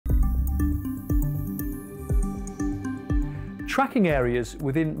Tracking areas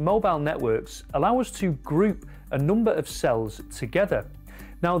within mobile networks allow us to group a number of cells together.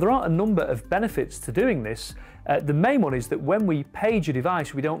 Now, there are a number of benefits to doing this. The main one is that when we page a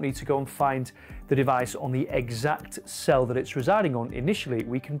device, we don't need to go and find the device on the exact cell that it's residing on. Initially,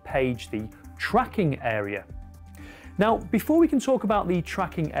 we can page the tracking area. Now, before we can talk about the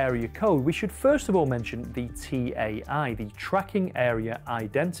tracking area code, we should first of all mention the TAI, the tracking area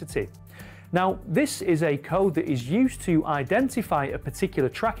identity. Now, this is a code that is used to identify a particular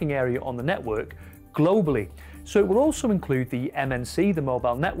tracking area on the network globally. So it will also include the MNC, the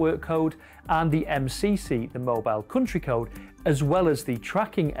mobile network code, and the MCC, the mobile country code, as well as the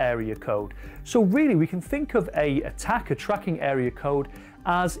tracking area code. So really we can think of a TAC, a tracking area code,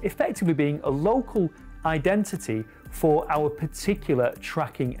 as effectively being a local identity for our particular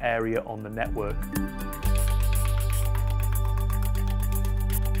tracking area on the network.